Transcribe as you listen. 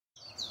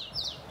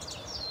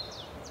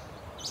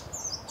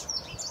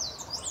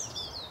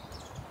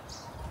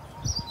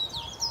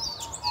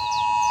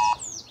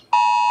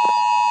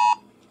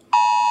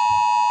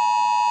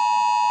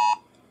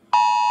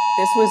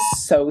was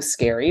so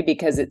scary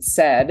because it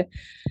said,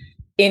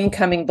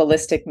 incoming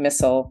ballistic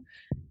missile,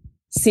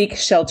 seek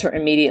shelter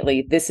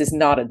immediately. This is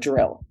not a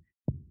drill.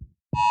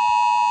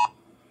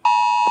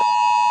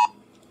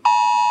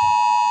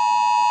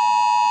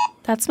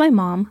 That's my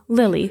mom,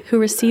 Lily, who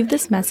received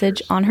this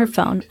message on her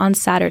phone on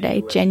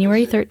Saturday,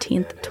 January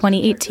 13th,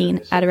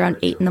 2018 at around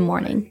 8 in the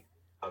morning.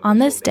 On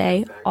this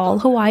day, all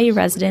Hawaii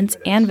residents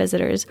and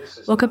visitors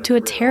woke up to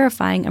a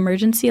terrifying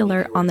emergency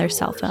alert on their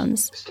cell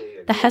phones.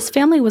 The Hess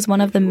family was one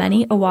of the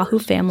many Oahu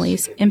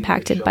families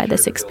impacted by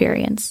this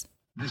experience.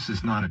 This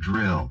is not a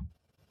drill.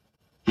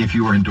 If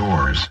you are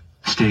indoors,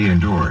 stay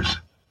indoors.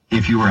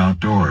 If you are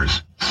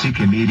outdoors, seek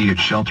immediate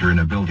shelter in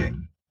a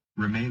building.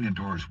 Remain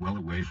indoors well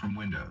away from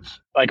windows.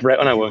 Like right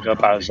when I woke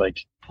up, I was like,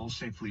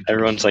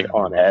 everyone's like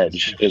on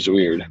edge. It was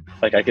weird.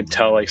 Like I could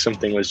tell like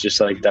something was just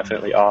like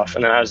definitely off.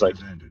 And then I was like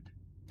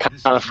kind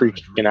of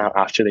freaking out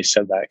after they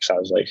said that because I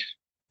was like,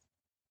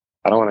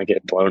 I don't want to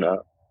get blown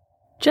up.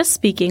 Just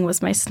speaking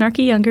was my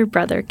snarky younger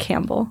brother,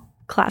 Campbell.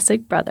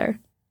 Classic brother.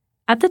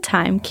 At the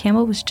time,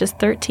 Campbell was just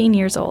 13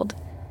 years old.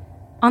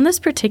 On this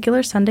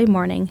particular Sunday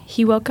morning,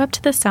 he woke up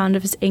to the sound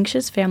of his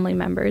anxious family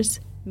members,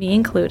 me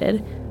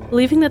included,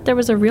 believing that there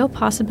was a real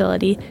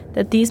possibility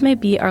that these may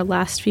be our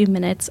last few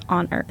minutes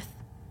on Earth.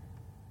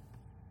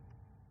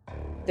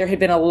 There had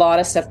been a lot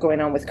of stuff going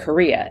on with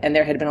Korea, and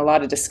there had been a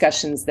lot of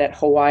discussions that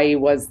Hawaii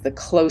was the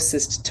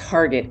closest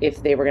target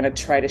if they were going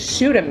to try to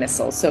shoot a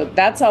missile. So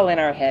that's all in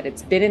our head.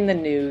 It's been in the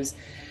news.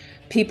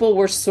 People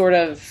were sort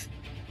of,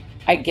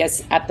 I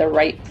guess, at the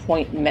right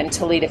point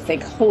mentally to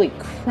think, holy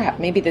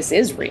crap, maybe this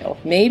is real.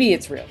 Maybe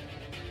it's real.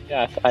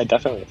 Yeah, I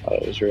definitely thought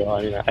it was real.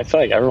 I mean, I feel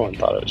like everyone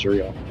thought it was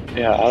real.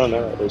 Yeah, I don't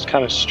know. It was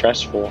kind of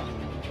stressful.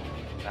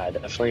 I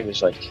definitely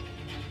was like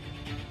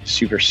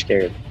super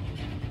scared.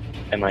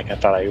 And like I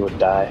thought I would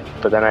die.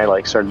 But then I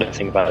like started to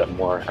think about it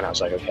more and I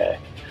was like, okay,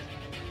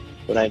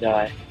 would I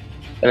die?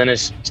 And then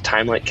as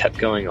time like kept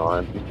going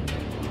on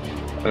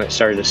and it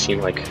started to seem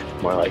like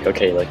more like,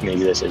 okay, like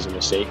maybe this is a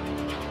mistake.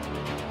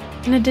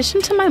 In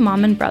addition to my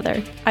mom and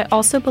brother, I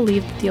also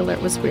believed that the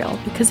alert was real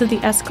because of the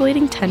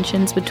escalating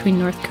tensions between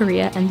North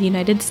Korea and the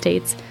United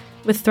States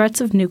with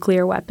threats of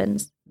nuclear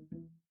weapons.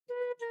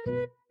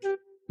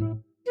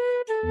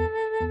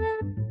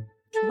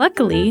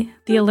 Luckily,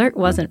 the alert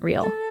wasn't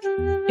real.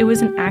 It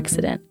was an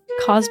accident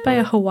caused by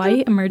a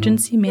Hawaii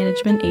Emergency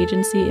Management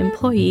Agency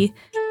employee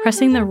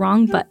pressing the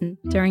wrong button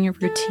during a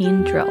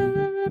routine drill.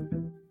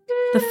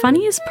 The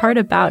funniest part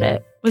about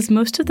it was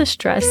most of the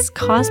stress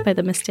caused by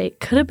the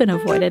mistake could have been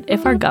avoided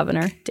if our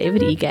governor,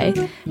 David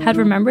Ige, had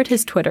remembered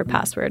his Twitter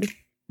password.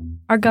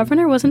 Our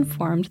governor was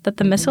informed that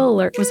the missile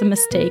alert was a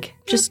mistake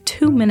just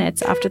 2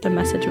 minutes after the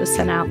message was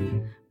sent out,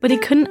 but he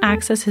couldn't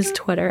access his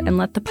Twitter and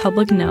let the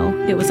public know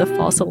it was a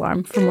false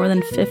alarm for more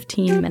than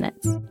 15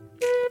 minutes.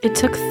 It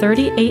took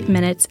 38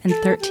 minutes and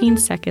 13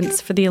 seconds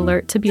for the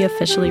alert to be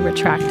officially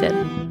retracted.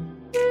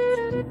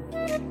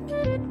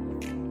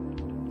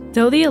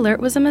 Though the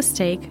alert was a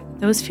mistake,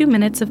 those few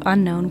minutes of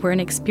unknown were an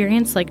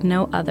experience like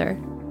no other.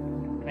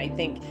 I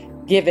think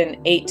given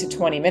 8 to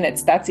 20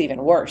 minutes, that's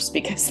even worse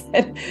because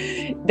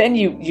then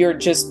you're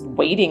just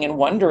waiting and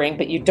wondering,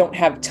 but you don't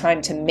have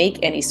time to make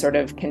any sort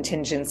of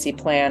contingency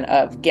plan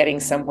of getting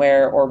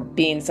somewhere or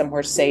being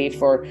somewhere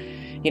safe or,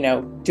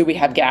 do we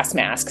have gas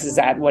masks? Is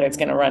that what it's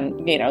going to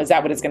run? Is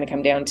that what it's going to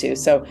come down to?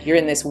 So you're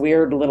in this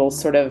weird little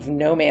sort of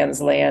no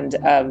man's land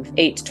of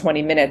 8 to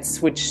 20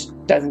 minutes, which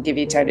doesn't give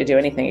you time to do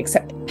anything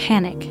except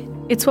panic.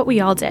 It's what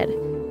we all did.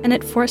 And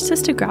it forced us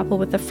to grapple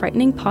with the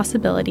frightening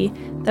possibility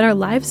that our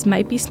lives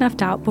might be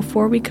snuffed out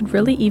before we could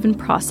really even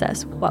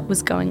process what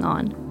was going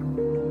on.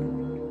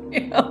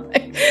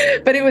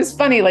 But it was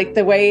funny, like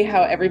the way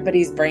how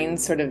everybody's brain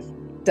sort of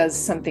does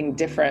something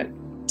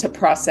different to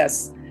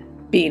process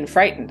being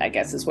frightened, I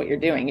guess is what you're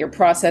doing. You're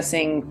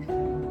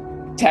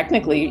processing,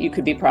 technically, you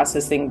could be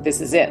processing, this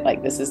is it,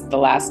 like this is the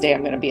last day I'm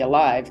going to be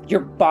alive.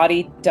 Your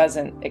body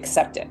doesn't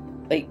accept it.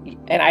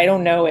 And I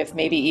don't know if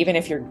maybe even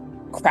if you're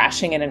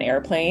crashing in an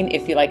airplane,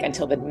 if you like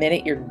until the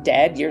minute you're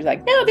dead, you're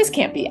like, no, this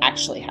can't be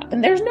actually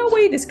happen. There's no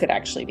way this could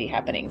actually be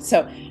happening.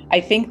 So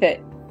I think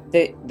that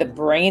the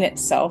brain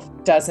itself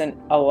doesn't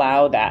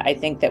allow that. I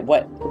think that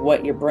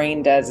what your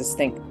brain does is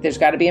think there's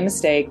got to be a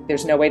mistake.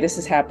 There's no way this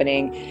is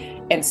happening.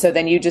 And so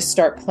then you just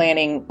start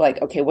planning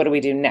like, okay, what do we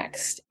do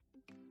next?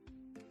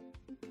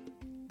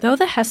 Though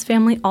the Hess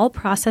family all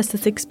processed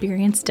this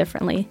experience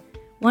differently,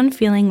 one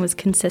feeling was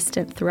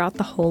consistent throughout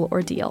the whole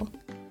ordeal.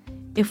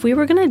 If we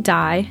were going to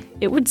die,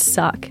 it would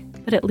suck,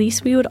 but at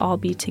least we would all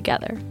be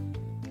together.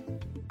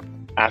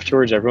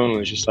 Afterwards, everyone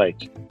was just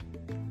like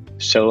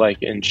so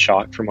like in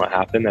shock from what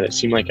happened that it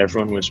seemed like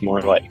everyone was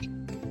more like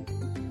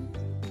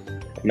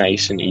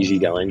nice and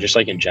easygoing, just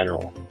like in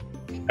general.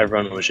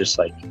 Everyone was just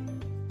like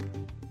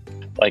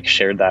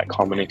shared that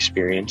common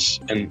experience,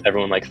 and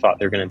everyone like thought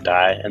they're gonna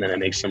die, and then it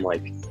makes them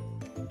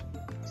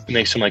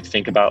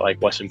think about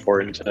like what's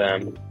important to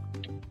them.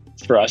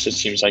 For us, it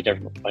seems like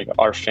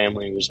our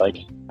family was like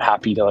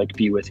happy to like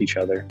be with each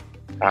other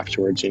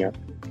afterwards,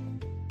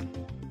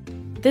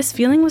 This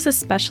feeling was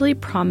especially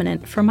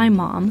prominent for my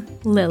mom,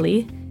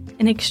 Lily,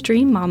 an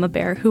extreme mama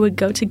bear who would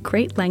go to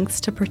great lengths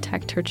to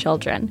protect her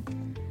children.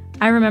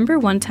 I remember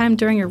one time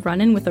during a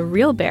run-in with a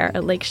real bear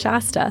at Lake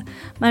Shasta,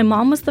 my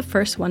mom was the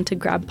first one to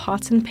grab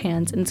pots and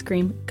pans and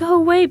scream, "Go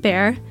away,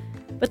 bear!"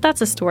 But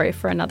that's a story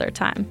for another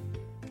time.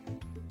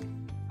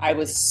 I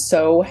was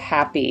so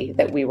happy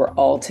that we were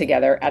all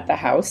together at the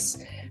house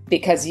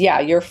because, yeah,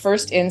 your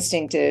first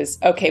instinct is,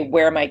 okay,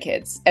 where are my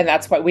kids? And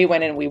that's why we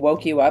went in and we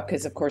woke you up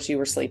because, of course, you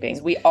were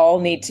sleeping. We all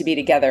need to be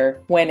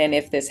together when and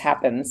if this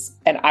happens.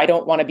 And I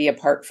don't want to be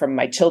apart from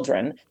my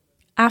children.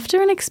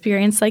 After an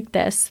experience like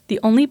this, the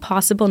only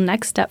possible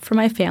next step for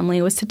my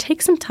family was to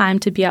take some time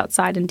to be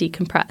outside and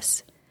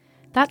decompress.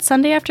 That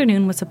Sunday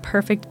afternoon was a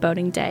perfect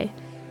boating day.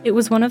 It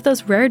was one of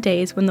those rare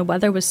days when the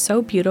weather was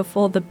so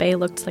beautiful the bay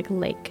looked like a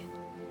lake.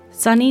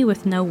 Sunny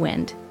with no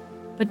wind.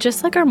 But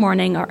just like our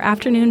morning, our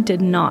afternoon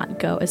did not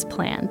go as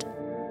planned.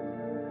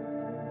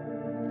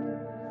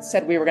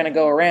 Said we were going to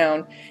go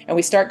around, and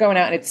we start going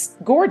out, and it's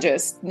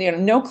gorgeous.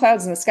 No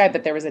clouds in the sky,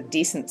 but there was a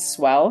decent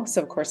swell.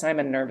 So, of course, I'm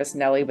a nervous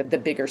Nelly with the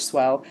bigger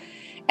swell.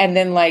 And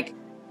then,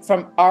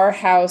 from our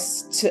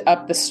house to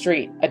up the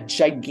street, a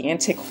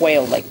gigantic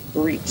whale,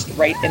 breached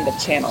right in the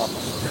channel.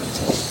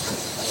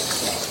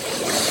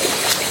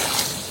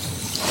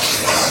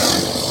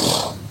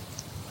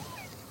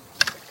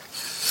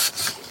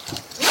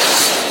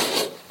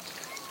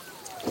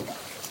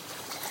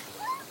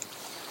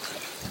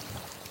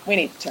 We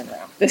need to turn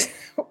around.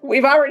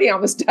 We've already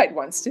almost died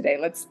once today.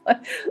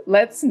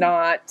 Let's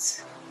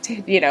not,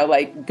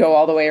 go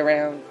all the way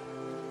around.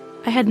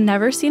 I had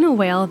never seen a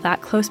whale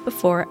that close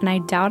before, and I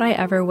doubt I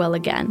ever will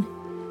again.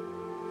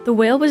 The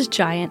whale was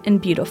giant and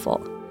beautiful,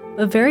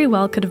 but very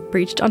well could have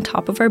breached on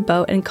top of our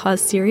boat and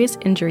caused serious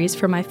injuries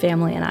for my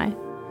family and I.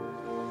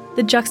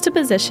 The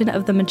juxtaposition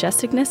of the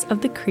majesticness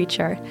of the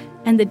creature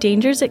and the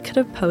dangers it could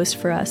have posed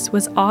for us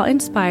was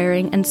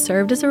awe-inspiring and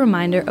served as a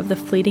reminder of the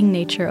fleeting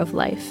nature of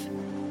life.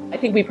 I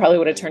think we probably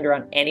would have turned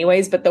around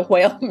anyways, but the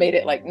whale made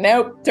it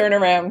nope, turn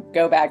around,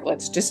 go back,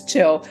 let's just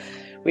chill.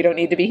 We don't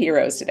need to be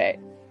heroes today.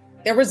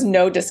 There was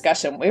no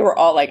discussion. We were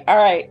all all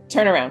right,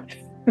 turn around.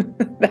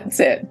 That's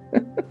it.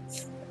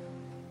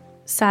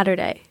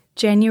 Saturday,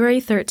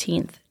 January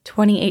 13th,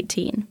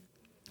 2018.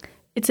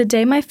 It's a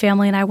day my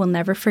family and I will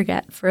never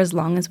forget for as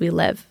long as we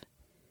live.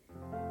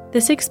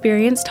 This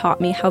experience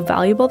taught me how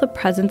valuable the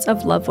presence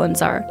of loved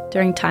ones are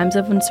during times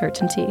of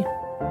uncertainty.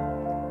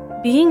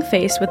 Being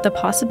faced with the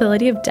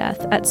possibility of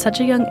death at such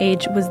a young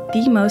age was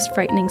the most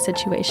frightening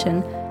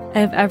situation I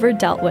have ever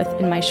dealt with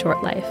in my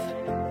short life.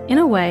 In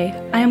a way,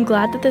 I am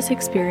glad that this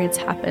experience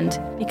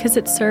happened because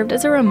it served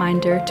as a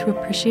reminder to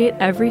appreciate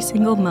every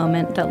single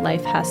moment that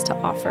life has to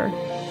offer.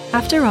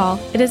 After all,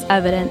 it is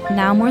evident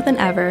now more than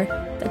ever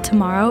that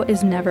tomorrow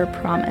is never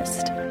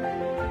promised.